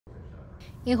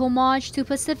a homage to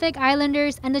Pacific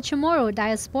Islanders and the Chamorro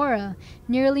diaspora.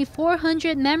 Nearly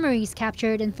 400 memories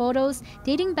captured in photos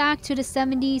dating back to the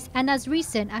 70s and as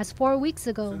recent as 4 weeks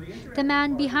ago. The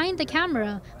man behind the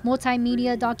camera,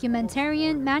 multimedia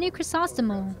documentarian Manny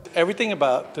Crisostomo. Everything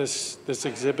about this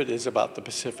exhibit is about the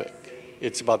Pacific.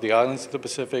 It's about the islands of the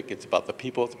Pacific, it's about the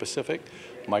people of the Pacific,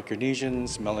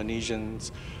 Micronesians,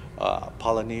 Melanesians,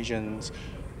 Polynesians,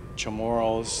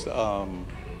 Chamorros,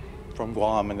 from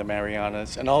Guam and the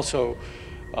Marianas, and also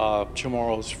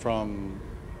Chamorros from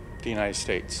the United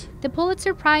States. The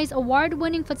Pulitzer Prize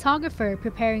award-winning photographer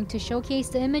preparing to showcase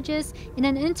the images in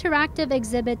an interactive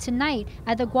exhibit tonight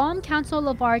at the Guam Council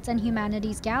of Arts and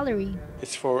Humanities Gallery.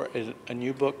 It's for a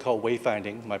new book called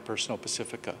Wayfinding, My Personal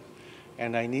Pacifica,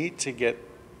 and I need to get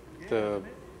the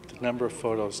number of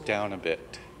photos down a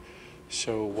bit.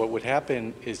 So what would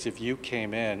happen is if you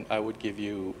came in, I would give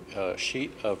you a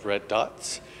sheet of red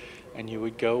dots, and you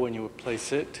would go and you would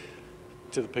place it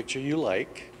to the picture you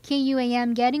like.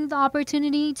 KUAM getting the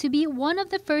opportunity to be one of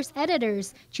the first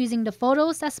editors, choosing the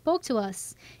photos that spoke to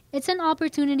us. It's an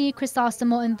opportunity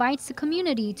Crisostomo invites the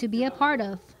community to be a part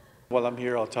of. While I'm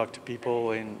here, I'll talk to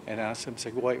people and ask them,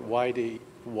 say, why do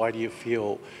you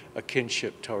feel a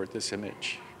kinship toward this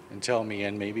image? And tell me,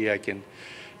 and maybe I can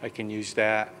use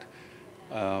that,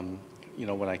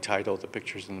 when I title the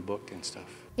pictures in the book and stuff.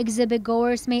 Exhibit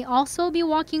goers may also be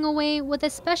walking away with a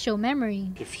special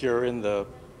memory. If you're in the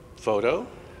photo,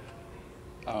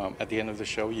 at the end of the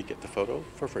show, you get the photo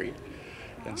for free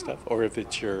and stuff. Or if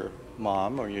it's your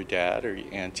mom or your dad or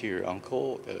your auntie or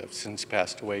uncle that have since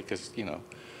passed away, because,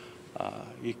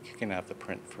 you can have the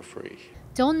print for free.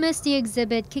 Don't miss the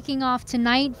exhibit kicking off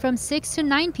tonight from 6 to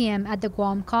 9 p.m. at the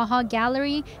Guam Kaha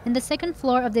Gallery in the second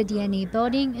floor of the DNA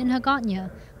building in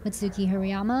Hagåtña. Matsuki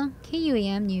Hirayama,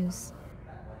 KUAM News.